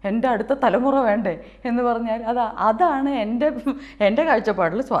വേണം, എൻ്റെ അടുത്ത തലമുറ വേണ്ടേ എന്ന് പറഞ്ഞാൽ അതാണ് എൻ്റെ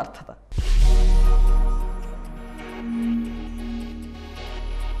കാഴ്ചപ്പാടിൽ സ്വാർത്ഥത.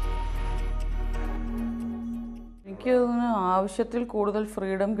 എനിക്ക് തോന്നുന്നു ആവശ്യത്തിൽ കൂടുതൽ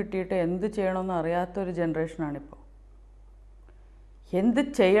ഫ്രീഡം കിട്ടിയിട്ട് എന്ത് ചെയ്യണമെന്ന് അറിയാത്തൊരു ജനറേഷനാണിപ്പോൾ. എന്ത്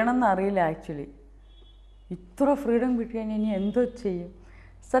ചെയ്യണമെന്ന് അറിയില്ല ആക്ച്വലി. ഇത്ര ഫ്രീഡം കിട്ടിക്കഴിഞ്ഞാൽ ഇനി എന്തോ ചെയ്യും?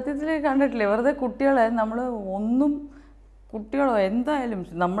 സത്യത്തിൽ കണ്ടിട്ടില്ലേ, വെറുതെ കുട്ടികളെ കുട്ടികളോ എന്തായാലും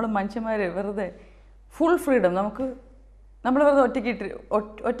നമ്മൾ മനുഷ്യന്മാർ വെറുതെ ഫുൾ ഫ്രീഡം നമ്മൾ വെറുതെ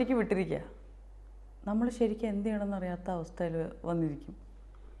ഒറ്റയ്ക്ക് വിട്ടിരിക്കുക. നമ്മൾ ശരിക്കും എന്ത് ചെയ്യണമെന്ന് അറിയാത്ത അവസ്ഥയിൽ വന്നിരിക്കും.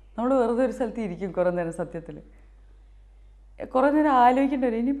 നമ്മൾ വെറുതെ ഒരു സ്ഥലത്ത് ഇരിക്കും കുറേ നേരം. സത്യത്തിൽ കുറേ നേരം ആലോചിക്കേണ്ടി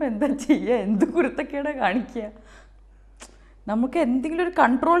വരും, ഇനിയിപ്പോൾ എന്താ ചെയ്യുക, എന്ത് കുരുത്തക്കേടാ കാണിക്കുക. നമുക്ക് എന്തെങ്കിലും ഒരു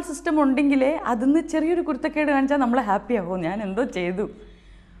കൺട്രോൾ സിസ്റ്റം ഉണ്ടെങ്കിലേ അതിന്ന് ചെറിയൊരു കുരുത്തക്കേട് കാണിച്ചാൽ നമ്മൾ ഹാപ്പി ആവും, ഞാൻ എന്തോ ചെയ്തു.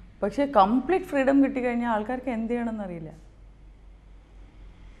 പക്ഷേ കംപ്ലീറ്റ് ഫ്രീഡം കിട്ടിക്കഴിഞ്ഞാൽ ആൾക്കാർക്ക് എന്ത് ചെയ്യണമെന്നറിയില്ല.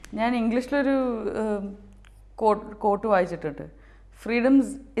 ഞാൻ ഇംഗ്ലീഷിലൊരു കോട്ട് വായിച്ചിട്ടുണ്ട്, freedom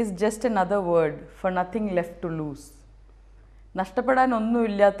is just another word for nothing left to lose. നഷ്ടപ്പെടാൻ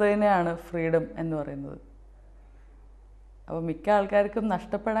ഒന്നുമില്ലാത്തതിനെയാണ് ഫ്രീഡം എന്ന് പറയുന്നത്. അപ്പോൾ മിക്ക ആൾക്കാർക്കും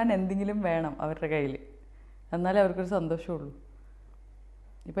നഷ്ടപ്പെടാൻ എന്തെങ്കിലും വേണം അവരുടെ കയ്യിൽ, എന്നാലേ അവർക്കൊരു സന്തോഷമുള്ളൂ.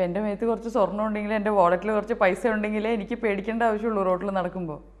 ഇപ്പോൾ എൻ്റെ മേത്ത് കുറച്ച് സ്വർണ്ണം ഉണ്ടെങ്കിൽ, എൻ്റെ വാളറ്റിൽ കുറച്ച് പൈസ ഉണ്ടെങ്കിലേ എനിക്ക് പേടിക്കേണ്ട ആവശ്യമുള്ളൂ റോഡിൽ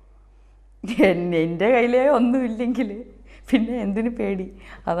നടക്കുമ്പോൾ. എൻ്റെ കയ്യിലേ ഒന്നുമില്ലെങ്കിൽ പിന്നെ എന്തിനു പേടി?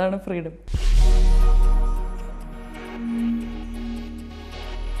 അതാണ് ഫ്രീഡം.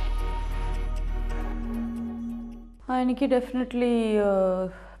 എനിക്ക് ഡെഫിനറ്റ്ലി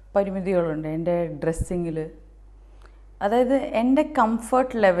പരിമിതികളുണ്ട് എൻ്റെ ഡ്രസ്സിങ്ങിൽ. അതായത് എൻ്റെ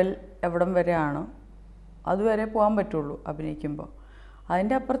കംഫർട്ട് ലെവൽ എവിടം വരെയാണോ അതുവരെ പോകാൻ പറ്റുള്ളൂ അഭിനയിക്കുമ്പോൾ.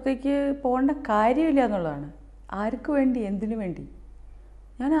 അതിൻ്റെ അപ്പുറത്തേക്ക് പോകേണ്ട കാര്യമില്ല എന്നുള്ളതാണ്. ആർക്ക് വേണ്ടി, എന്തിനു വേണ്ടി?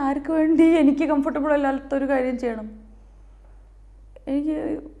 ഞാൻ ആർക്ക് വേണ്ടി എനിക്ക് കംഫർട്ടബിൾ അല്ലാത്തൊരു കാര്യം ചെയ്യണം? എനിക്ക്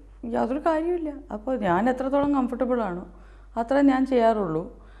യാതൊരു കാര്യമില്ല. അപ്പോൾ ഞാൻ എത്രത്തോളം കംഫർട്ടബിളാണോ അത്ര ഞാൻ ചെയ്യാറുള്ളൂ.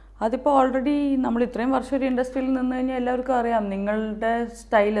 അതിപ്പോൾ ഓൾറെഡി നമ്മൾ ഇത്രയും വർഷം ഒരു ഇൻഡസ്ട്രിയിൽ നിന്ന് കഴിഞ്ഞാൽ എല്ലാവർക്കും അറിയാം നിങ്ങളുടെ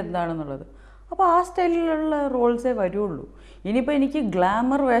സ്റ്റൈൽ എന്താണെന്നുള്ളത്. അപ്പോൾ ആ സ്റ്റൈലിലുള്ള റോൾസേ വരുള്ളൂ. ഇനിയിപ്പോൾ എനിക്ക്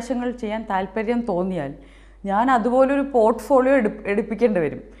ഗ്ലാമർ വേഷങ്ങൾ ചെയ്യാൻ താല്പര്യം തോന്നിയാൽ ഞാൻ അതുപോലൊരു പോർട്ട്ഫോളിയോ എടുപ്പിക്കേണ്ടി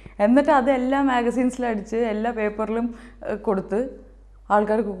വരും. എന്നിട്ട് അത് എല്ലാ മാഗസീൻസിലടിച്ച് എല്ലാ പേപ്പറിലും കൊടുത്ത്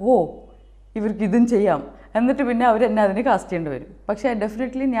ആൾക്കാർക്ക് ഇവർക്ക് ഇതും ചെയ്യാം, എന്നിട്ട് പിന്നെ അവരെന്നെ അതിന് കാസ്റ്റ് ചെയ്യേണ്ടി വരും. പക്ഷേ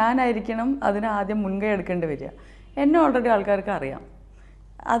ഡെഫിനറ്റ്ലി ഞാനായിരിക്കണം അതിന് ആദ്യം മുൻകൈ എടുക്കേണ്ടി വരിക. എന്നെ ഓൾറെഡി ആൾക്കാർക്ക് അറിയാം.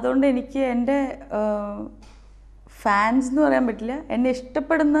 അതുകൊണ്ട് എനിക്ക് എൻ്റെ ഫാൻസ് എന്ന് പറയാൻ പറ്റില്ല, എന്നെ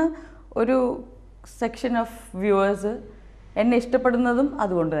ഇഷ്ടപ്പെടുന്ന ഒരു സെക്ഷൻ ഓഫ് വ്യൂവേഴ്സ് എന്നെ ഇഷ്ടപ്പെടുന്നതും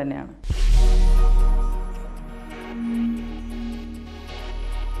അതുകൊണ്ട് തന്നെയാണ്.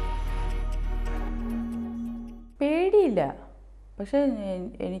 പേടിയില്ല, പക്ഷേ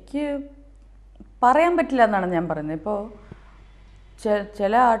എനിക്ക് പറയാൻ പറ്റില്ല എന്നാണ് ഞാൻ പറയുന്നത്. ഇപ്പോൾ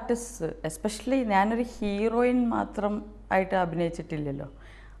ചില ആർട്ടിസ്റ്റ്, എസ്പെഷ്യലി ഞാനൊരു ഹീറോയിൻ മാത്രം ആയിട്ട് അഭിനയിച്ചിട്ടില്ലല്ലോ,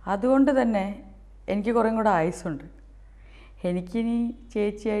 അതുകൊണ്ട് തന്നെ എനിക്ക് കുറേ കൂടെ ആയുസ്സുണ്ട്. എനിക്കിനി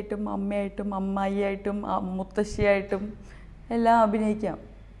ചേച്ചിയായിട്ടും അമ്മയായിട്ടും അമ്മായിയായിട്ടും മുത്തശ്ശിയായിട്ടും എല്ലാം അഭിനയിക്കാം.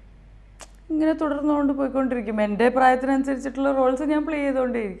 ഇങ്ങനെ തുടർന്നുകൊണ്ട് പോയിക്കൊണ്ടിരിക്കും. എൻ്റെ പ്രായത്തിനനുസരിച്ചിട്ടുള്ള റോൾസ് ഞാൻ പ്ലേ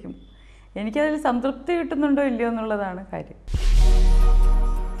ചെയ്തുകൊണ്ടേയിരിക്കും. എനിക്കതിൽ സംതൃപ്തി കിട്ടുന്നുണ്ടോ ഇല്ലയോ എന്നുള്ളതാണ് കാര്യം.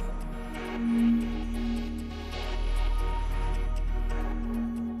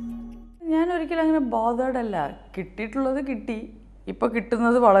 ഞാൻ ഒരിക്കലും അങ്ങനെ ബോധേഡല്ല. കിട്ടിയിട്ടുള്ളത് കിട്ടി, ഇപ്പോൾ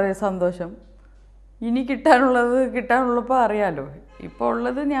കിട്ടുന്നത് വളരെ സന്തോഷം. ഇനി കിട്ടാനുള്ളപ്പോൾ അറിയാമല്ലോ. ഇപ്പോൾ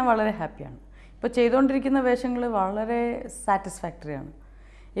ഉള്ളത് ഞാൻ വളരെ ഹാപ്പിയാണ്. ഇപ്പോൾ ചെയ്തുകൊണ്ടിരിക്കുന്ന വേഷങ്ങൾ വളരെ സാറ്റിസ്ഫാക്ടറിയാണ്.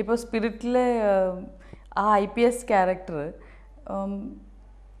 ഇപ്പോൾ സ്പിരിറ്റിലെ ആ IPS ക്യാരക്ടർ,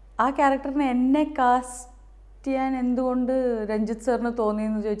 ആ ക്യാരക്ടറിനെ എന്നെ കാസ്റ്റ് ചെയ്യാൻ എന്തുകൊണ്ട് രഞ്ജിത്ത് സാറിന്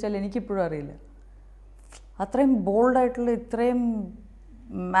തോന്നിയെന്ന് ചോദിച്ചാൽ എനിക്കിപ്പോഴും അറിയില്ല. അത്രയും ബോൾഡായിട്ടുള്ള, ഇത്രയും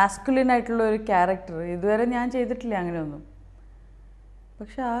മാസ്കുലിനായിട്ടുള്ള ഒരു ക്യാരക്ടർ ഇതുവരെ ഞാൻ ചെയ്തിട്ടില്ല അങ്ങനെയൊന്നും.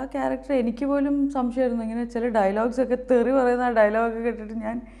 പക്ഷെ ആ ക്യാരക്ടർ എനിക്ക് പോലും സംശയമായിരുന്നു. ഇങ്ങനെ ചില ഡയലോഗ്സൊക്കെ, തെറി പറയുന്ന ആ ഡയലോഗൊക്കെ കേട്ടിട്ട്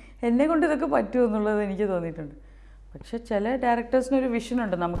എന്നെ കൊണ്ട് ഇതൊക്കെ പറ്റുമോ എന്നുള്ളത് എനിക്ക് തോന്നിയിട്ടുണ്ട്. പക്ഷെ ചില ഡയറക്ടേഴ്സിനൊരു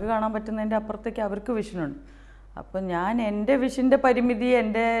വിഷനുണ്ട്, നമുക്ക് കാണാൻ പറ്റുന്നതിൻ്റെ അപ്പുറത്തേക്ക് അവർക്ക് വിഷനുണ്ട്. അപ്പം ഞാൻ എൻ്റെ വിഷൻ്റെ പരിമിതി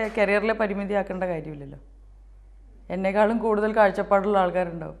എൻ്റെ കരിയറിലെ പരിമിതി ആക്കേണ്ട കാര്യമില്ലല്ലോ. എന്നെക്കാളും കൂടുതൽ കാഴ്ചപ്പാടുള്ള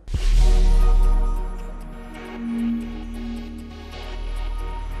ആൾക്കാരുണ്ടാവും.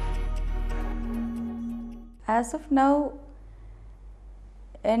 ആസ് ഓഫ് നൗ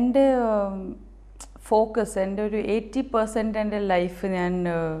എൻ്റെ ഫോക്കസ്, എൻ്റെ ഒരു 80% എൻ്റെ ലൈഫ് ഞാൻ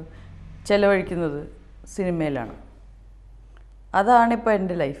ചിലവഴിക്കുന്നത് സിനിമയിലാണ്. അതാണിപ്പോൾ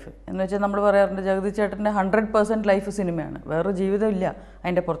എൻ്റെ ലൈഫ്. എന്ന് വെച്ചാൽ നമ്മൾ പറയാറുണ്ട് ജഗതി ചേട്ടൻ്റെ 100% ലൈഫ് സിനിമയാണ്, വേറൊരു ജീവിതമില്ല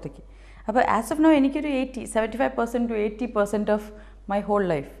അതിൻ്റെ പുറത്തേക്ക്. അപ്പോൾ ആസ് ഓഫ് നൗ എനിക്കൊരു 75% to 80% of my whole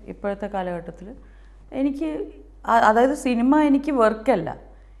life ഇപ്പോഴത്തെ കാലഘട്ടത്തിൽ എനിക്ക്, അതായത് സിനിമ എനിക്ക് വർക്കല്ല,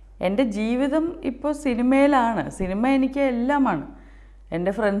 എൻ്റെ ജീവിതം ഇപ്പോൾ സിനിമയിലാണ്. സിനിമ എനിക്ക് എല്ലാമാണ്.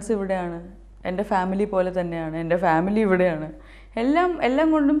 എൻ്റെ ഫ്രണ്ട്സ് ഇവിടെയാണ്, എൻ്റെ ഫാമിലി പോലെ തന്നെയാണ്, എൻ്റെ ഫാമിലി ഇവിടെയാണ്, എല്ലാം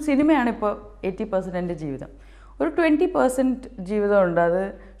കൊണ്ടും സിനിമയാണ് ഇപ്പോൾ 80% എൻ്റെ ജീവിതം. ഒരു 20% ജീവിതമുണ്ട്, അത്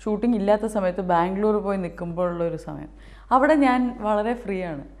ഷൂട്ടിംഗ് ഇല്ലാത്ത സമയത്ത് ബാംഗ്ലൂർ പോയി നിൽക്കുമ്പോഴുള്ളൊരു സമയം. അവിടെ ഞാൻ വളരെ ഫ്രീ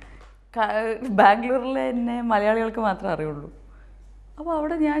ആണ്. ബാംഗ്ലൂരിൽ എന്നെ മലയാളികൾക്ക് മാത്രമേ അറിയുള്ളൂ. അപ്പോൾ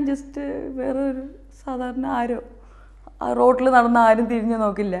അവിടെ ഞാൻ ജസ്റ്റ് വേറൊരു സാധാരണ റോട്ടിൽ നടന്ന ആരും തിരിഞ്ഞു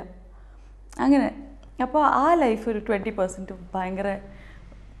നോക്കില്ല അങ്ങനെ. അപ്പോൾ ആ ലൈഫ് ഒരു 20%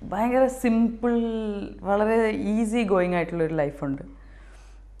 ഭയങ്കര സിമ്പിൾ, വളരെ ഈസി ഗോയിങ് ആയിട്ടുള്ളൊരു ലൈഫുണ്ട്.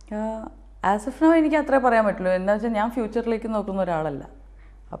 ആസ് ഓഫ് നൗ എനിക്ക് അത്രേ പറയാൻ പറ്റുള്ളൂ. എന്താ വെച്ചാൽ ഞാൻ ഫ്യൂച്ചറിലേക്ക് നോക്കുന്ന ഒരാളല്ല.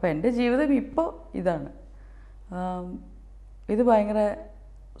 അപ്പോൾ എൻ്റെ ജീവിതം ഇപ്പോൾ ഇതാണ്. ഇത് ഭയങ്കര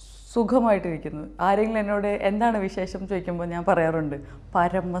സുഖമായിട്ടിരിക്കുന്നു. ആരെങ്കിലും എന്നോട് എന്താണ് വിശേഷം ചോദിക്കുമ്പോൾ ഞാൻ പറയാറുണ്ട്,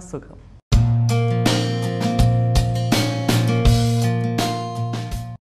 പരമസുഖം.